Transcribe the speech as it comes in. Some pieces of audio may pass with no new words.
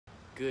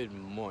Good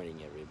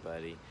morning,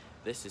 everybody.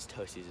 This is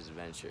Toasty's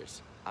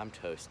Adventures. I'm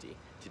Toasty.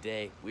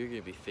 Today, we're going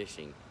to be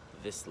fishing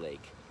this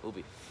lake. We'll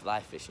be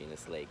fly fishing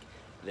this lake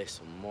this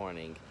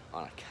morning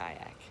on a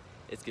kayak.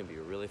 It's going to be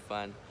really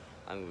fun.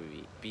 I'm going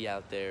to be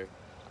out there.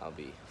 I'll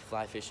be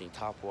fly fishing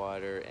top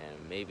water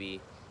and maybe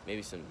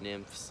some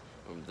nymphs.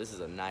 This is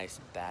a nice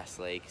bass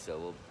lake, so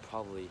we'll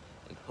probably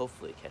and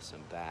hopefully catch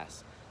some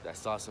bass. I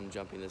saw some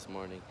jumping this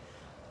morning,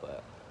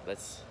 but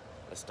let's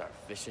start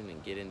fishing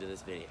and get into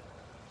this video.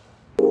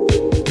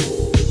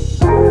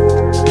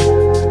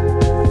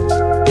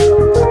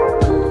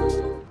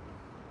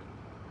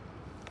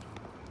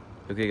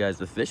 Okay guys,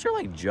 the fish are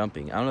like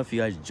jumping. I don't know if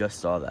you guys just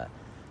saw that.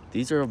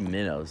 These are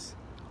minnows.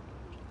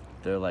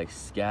 They're like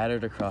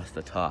scattered across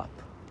the top.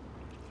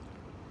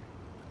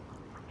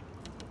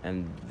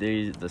 And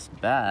this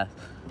bass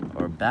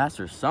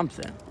or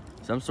something,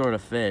 some sort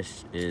of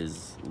fish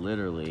is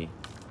literally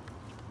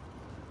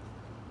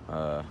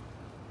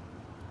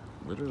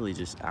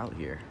just out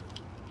here.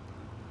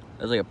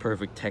 That's like a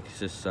perfect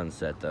Texas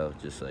sunset though,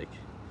 just like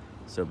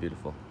so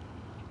beautiful.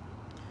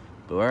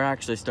 But we're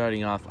actually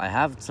starting off. I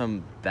have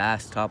some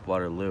bass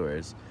topwater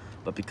lures,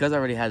 but because I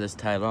already had this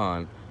tied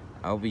on,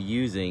 I'll be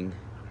using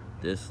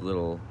this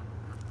little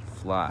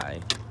fly.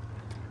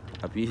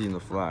 I'll be using the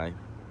fly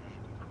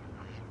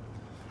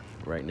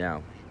right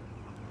now.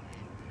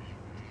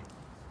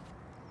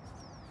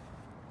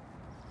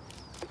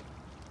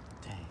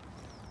 Dang.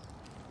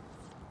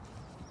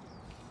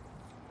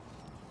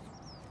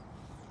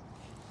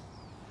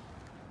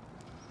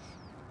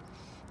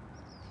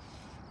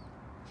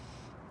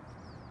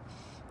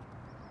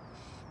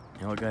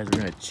 You know what, guys, we're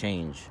gonna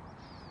change.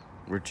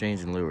 We're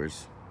changing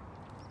lures.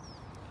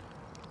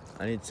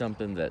 I need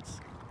something that's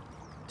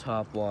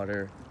top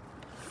water,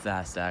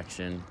 fast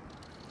action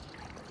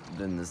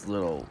than this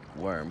little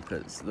worm,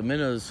 because the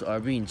minnows are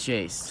being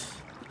chased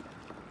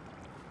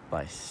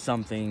by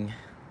something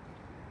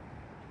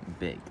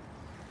big.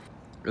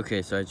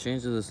 Okay, so I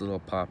changed to this little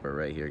popper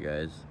right here,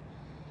 guys.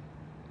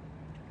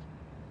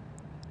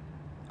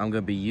 I'm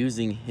gonna be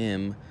using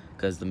him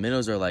because the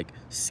minnows are like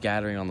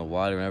scattering on the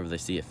water whenever they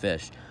see a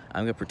fish.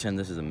 I'm gonna pretend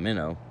this is a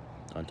minnow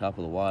on top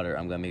of the water.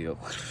 I'm gonna make it go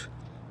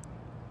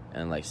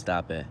and like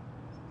stop it,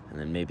 and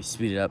then maybe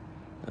speed it up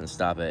and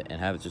stop it and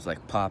have it just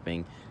like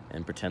popping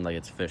and pretend like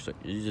it's a fish. Like,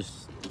 I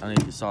don't know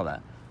if you saw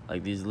that.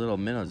 Like, these little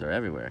minnows are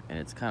everywhere and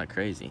it's kind of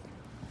crazy.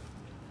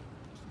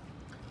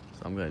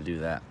 So I'm gonna do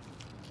that.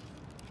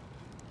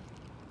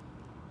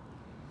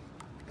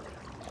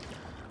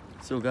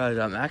 So guys,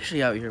 I'm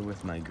actually out here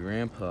with my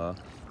grandpa,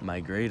 my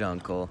great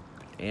uncle,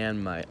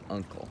 and my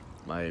uncle.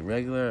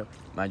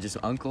 My just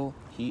uncle,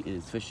 he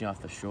is fishing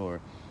off the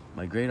shore.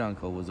 My great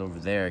uncle was over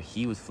there.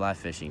 He was fly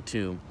fishing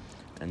too.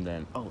 And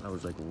then, oh, I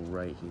was like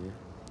right here.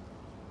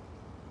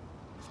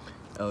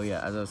 Oh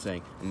yeah, as I was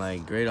saying, my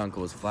great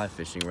uncle was fly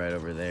fishing right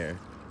over there.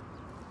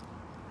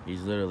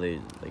 He's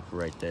literally like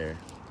right there.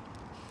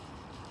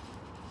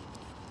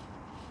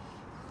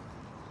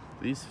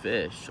 These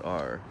fish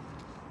are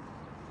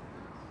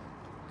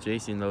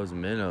chasing those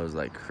minnows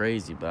like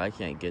crazy, but I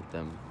can't get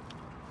them.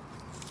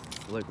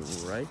 Like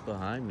right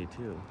behind me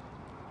too.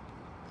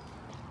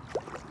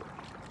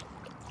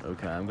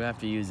 Okay, I'm gonna have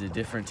to use a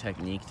different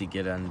technique to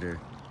get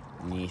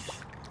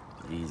underneath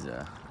these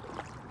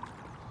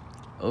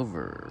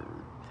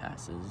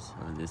overpasses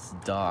or this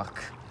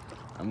dock.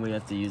 I'm gonna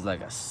have to use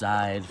like a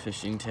side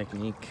fishing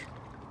technique.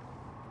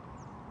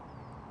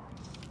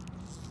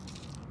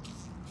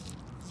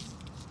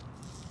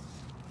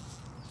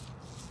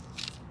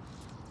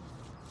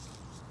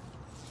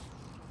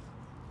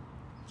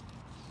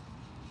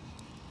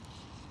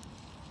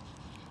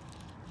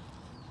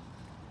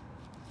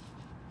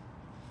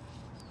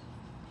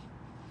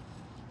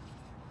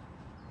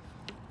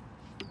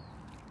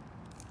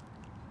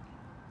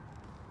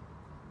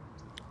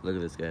 Look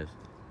at this, guys.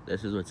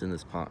 This is what's in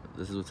this pond.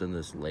 This is what's in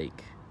this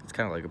lake. It's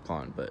kind of like a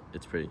pond, but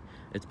it's pretty.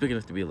 It's big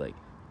enough to be a lake.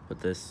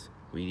 But this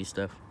weedy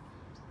stuff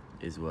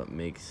is what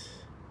makes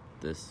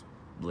this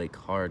lake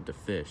hard to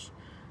fish.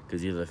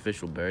 Because either the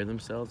fish will bury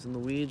themselves in the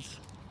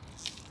weeds,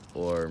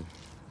 or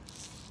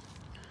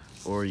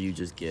you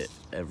just get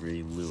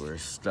every lure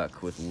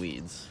stuck with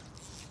weeds.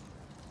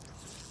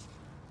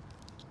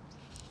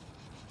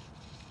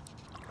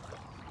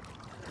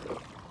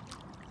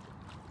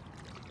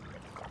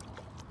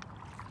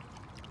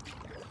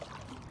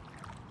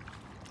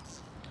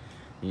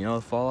 You know,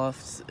 if all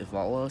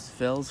else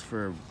fails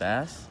for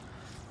bass,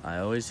 I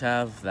always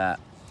have that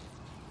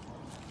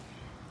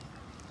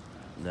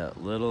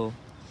little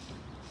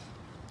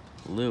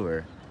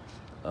lure,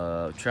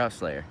 trout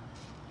slayer,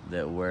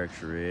 that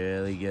works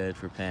really good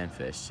for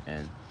panfish.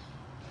 And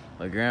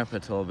my grandpa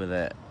told me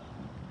that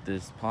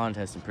this pond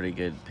has some pretty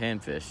good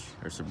panfish,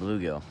 or some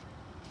bluegill.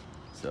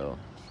 So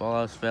if all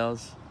else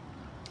fails,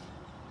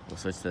 we'll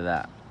switch to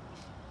that.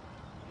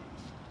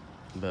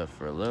 But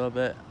for a little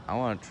bit, I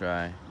want to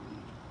try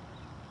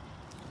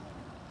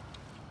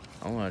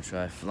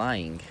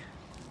flying.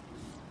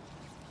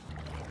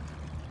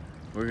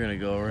 We're gonna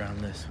go around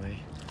this way,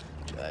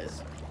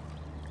 guys.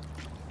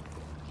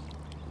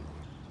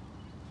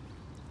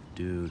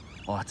 dude.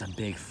 Oh, that's a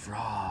big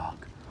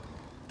frog.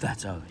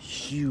 That's a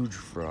huge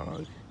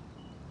frog.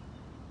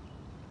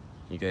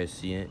 You guys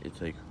see it?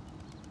 It's like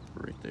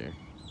right there.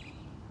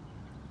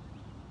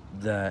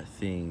 That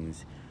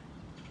thing's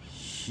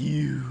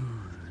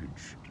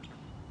huge.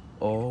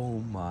 Oh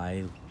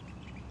my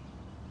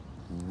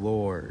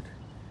Lord.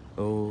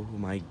 Oh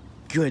my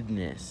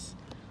goodness.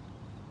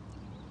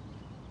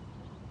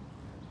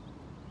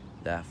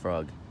 That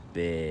frog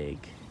big.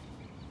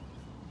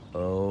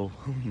 Oh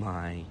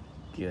my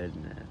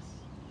goodness.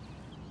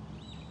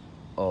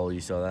 Oh,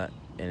 you saw that?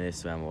 And it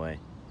swam away.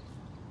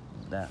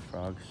 That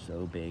frog's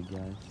so big,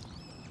 guys.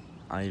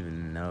 I don't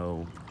even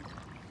know.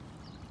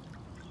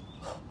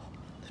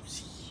 That's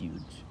huge.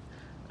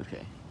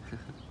 Okay.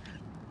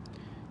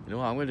 You know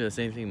what? I'm gonna do the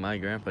same thing my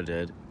grandpa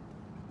did.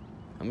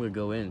 I'm gonna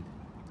go in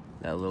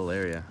that little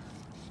area.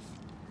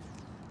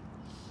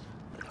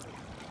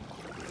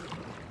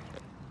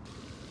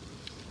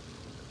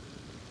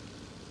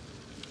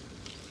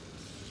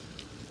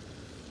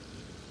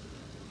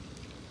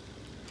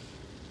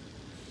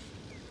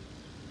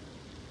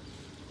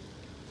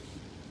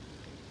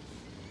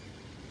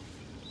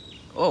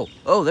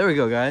 Oh, there we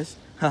go, guys.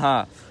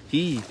 Haha.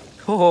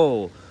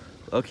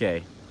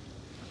 Okay.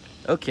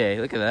 Okay,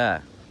 look at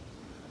that.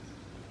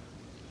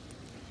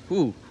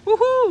 Woo,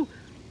 woohoo,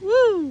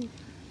 woo,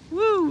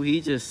 woo. He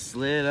just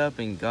slid up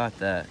and got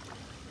that.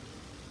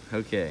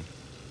 Okay.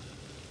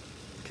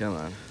 Come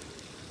on.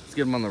 Let's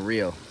get him on the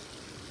reel.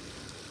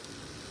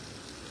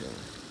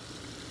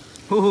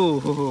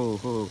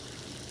 Woo.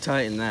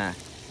 Tighten that.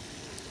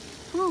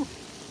 Woo,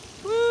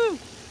 woo,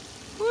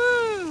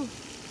 woo.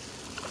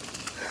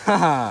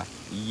 Haha.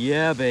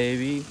 Yeah,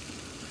 baby.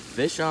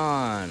 Fish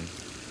on.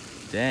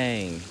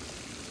 Dang.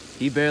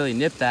 He barely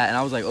nipped that, and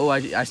I was like, oh,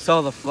 I saw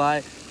the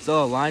fly,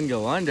 saw the line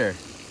go under.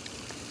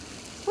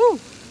 Woo.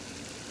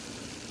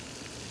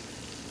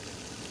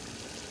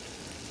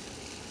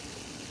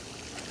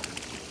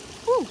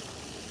 Woo.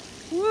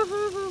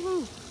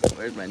 Woo-hoo-hoo-hoo.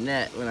 Where's my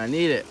net when I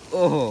need it?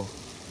 Oh.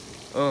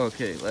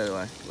 Okay, let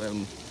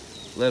him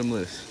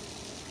loose.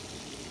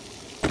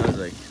 I was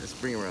like, let's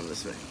bring him around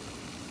this way.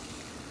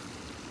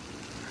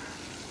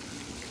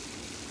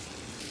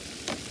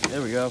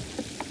 There we go.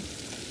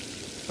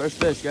 First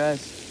fish,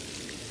 guys.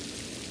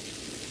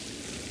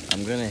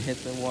 I'm gonna hit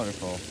the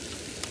waterfall.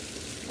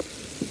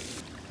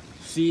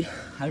 See,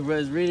 I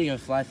was reading a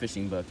fly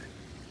fishing book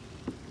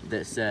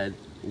that said,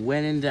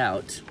 when in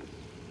doubt,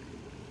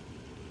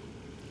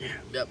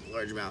 yep,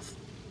 largemouth.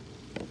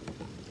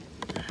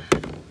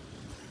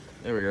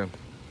 There we go.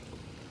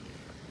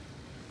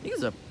 I think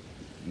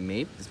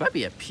this might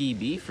be a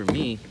PB for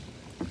me.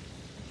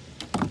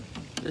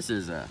 This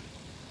is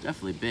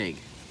definitely big.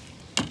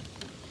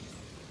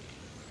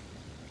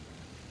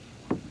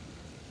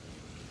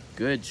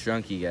 Good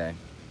chunky guy.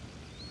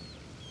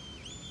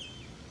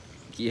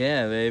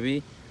 Yeah,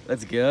 baby.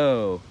 Let's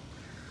go.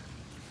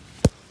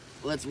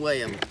 Let's weigh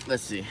him.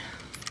 Let's see.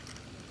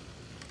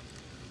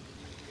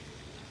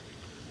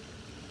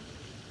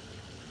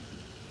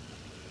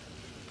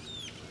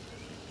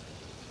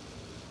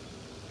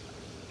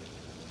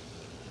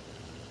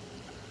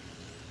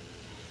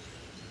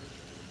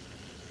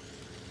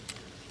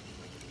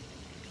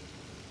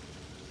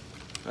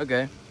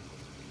 Okay.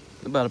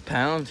 About a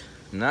pound.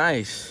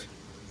 Nice.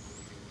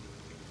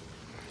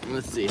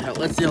 Let's see how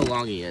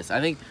long he is. I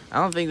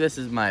don't think this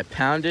is my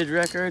poundage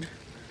record,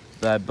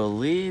 but I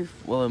believe,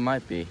 well, it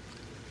might be.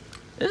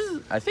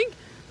 I think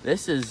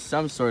this is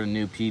some sort of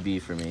new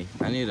PB for me.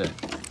 I need a,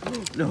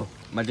 no,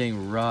 my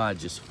dang rod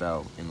just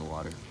fell in the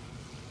water.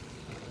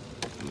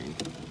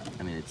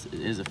 I mean, it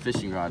is a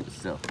fishing rod, but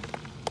still,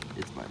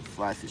 it's my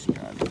fly fishing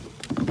rod.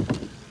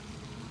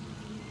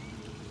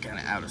 Kind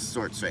of out of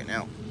sorts right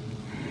now.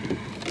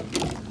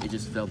 It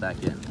just fell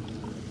back in.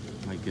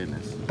 My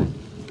goodness.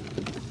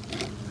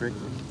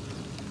 Prickly.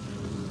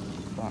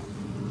 Stop.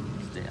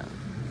 Stay out.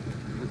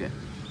 Okay.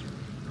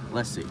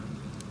 Let's see.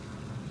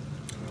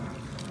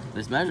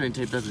 This measuring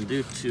tape doesn't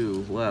do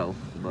too well,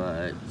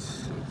 but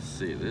let's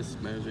see. This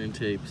measuring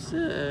tape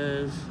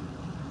says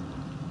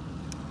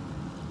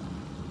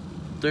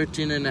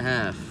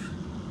 13.5.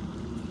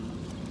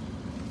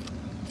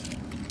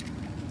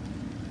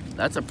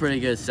 That's a pretty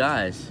good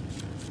size.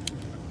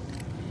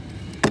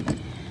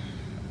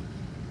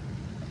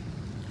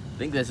 I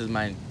think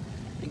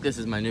this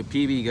is my new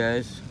PB,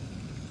 guys.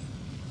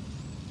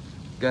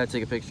 Gotta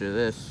take a picture of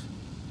this.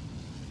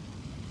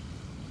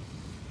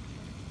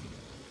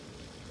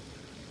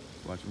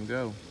 Watch him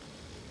go.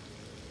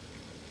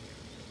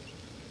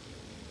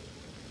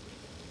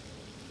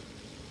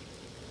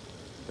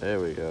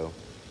 There we go.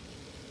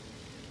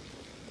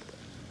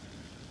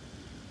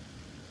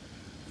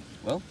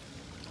 Well,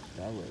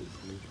 that was.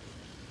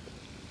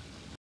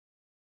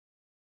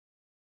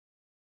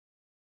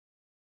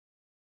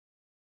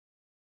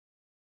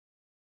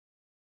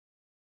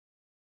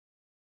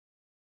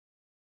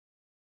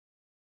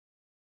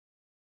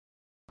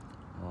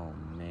 Oh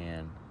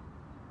man,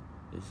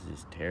 this is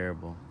just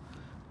terrible.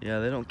 Yeah,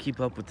 they don't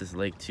keep up with this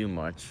lake too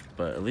much,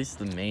 but at least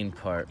the main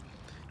part,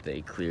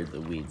 they cleared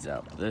the weeds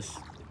out. This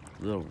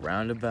little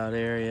roundabout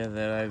area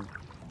that I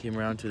came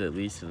around to that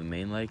leads to the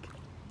main lake.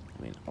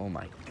 I mean, oh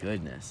my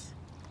goodness.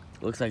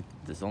 It looks like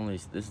this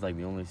is like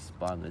the only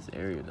spot in this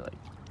area to like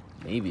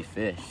maybe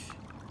fish.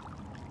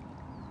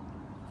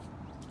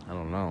 I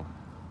don't know.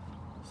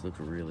 This looks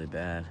really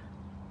bad.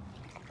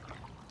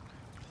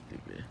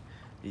 Stupid.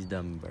 These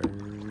dumb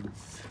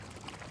birds.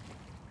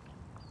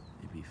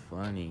 It'd be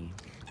funny.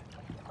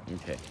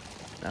 Okay,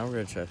 now we're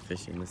gonna try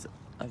fishing this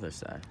other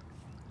side.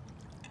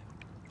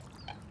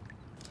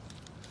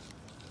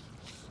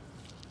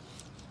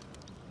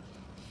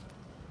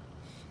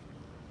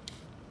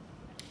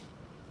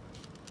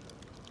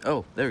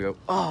 Oh, there we go.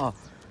 Oh,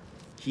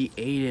 he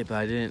ate it,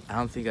 but I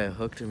don't think I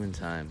hooked him in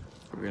time.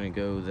 We're gonna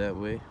go that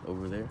way,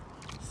 over there,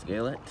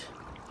 scale it,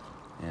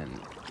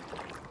 and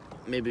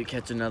maybe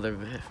catch another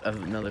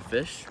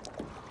fish.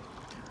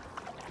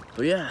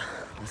 But yeah,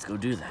 let's go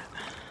do that.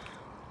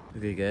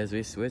 Okay guys,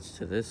 we switched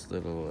to this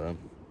little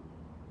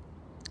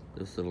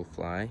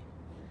fly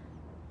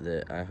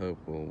that I hope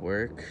will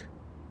work.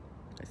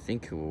 I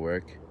think it will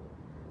work.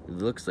 It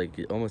looks like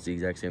almost the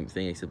exact same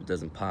thing, except it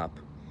doesn't pop.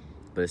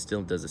 But it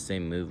still does the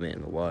same movement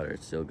in the water.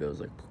 It still goes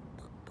like,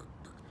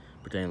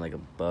 pretending like a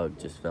bug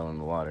just fell in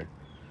the water.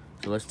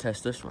 So let's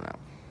test this one out.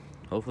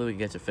 Hopefully we can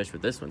catch a fish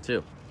with this one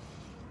too.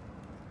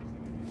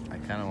 I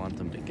kind of want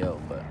them to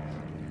go, but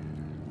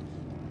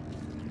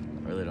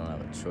I really don't have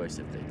a choice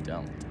if they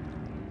don't.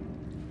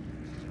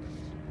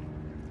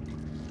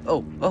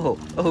 Oh,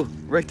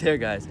 right there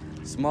guys.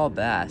 Small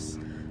bass.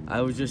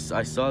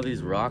 I saw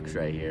these rocks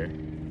right here.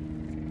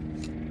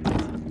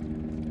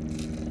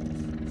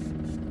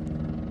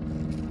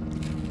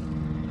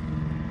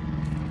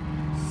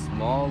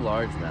 Small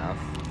largemouth.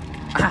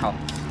 Ow!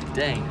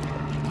 Dang.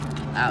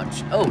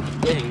 Ouch. Oh,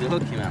 dang, the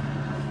hook came out.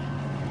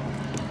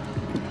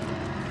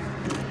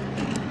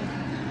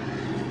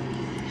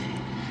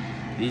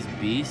 These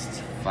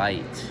beasts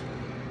fight.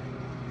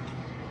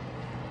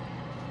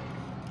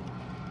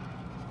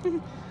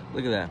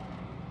 Look at that.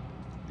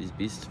 These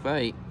beasts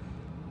fight.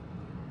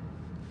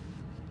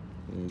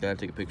 Gotta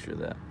take a picture of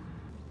that.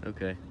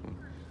 Okay.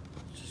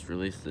 Just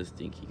release this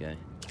dinky guy.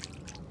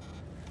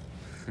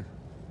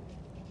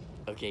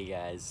 Okay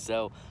guys,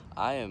 so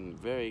I am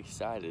very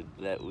excited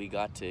that we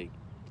got to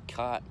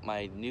caught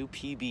my new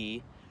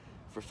PB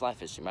for fly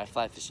fishing, my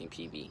fly fishing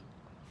PB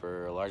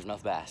for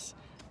largemouth bass,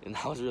 and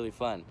that was really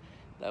fun.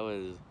 That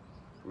was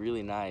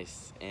really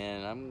nice,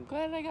 and I'm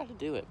glad I got to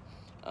do it.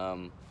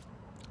 I'm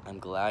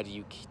glad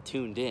you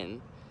tuned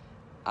in.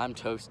 I'm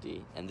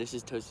Toasty, and this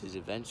is Toasty's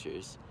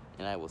Adventures,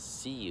 and I will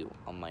see you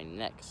on my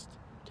next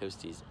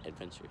Toasty's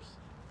Adventures.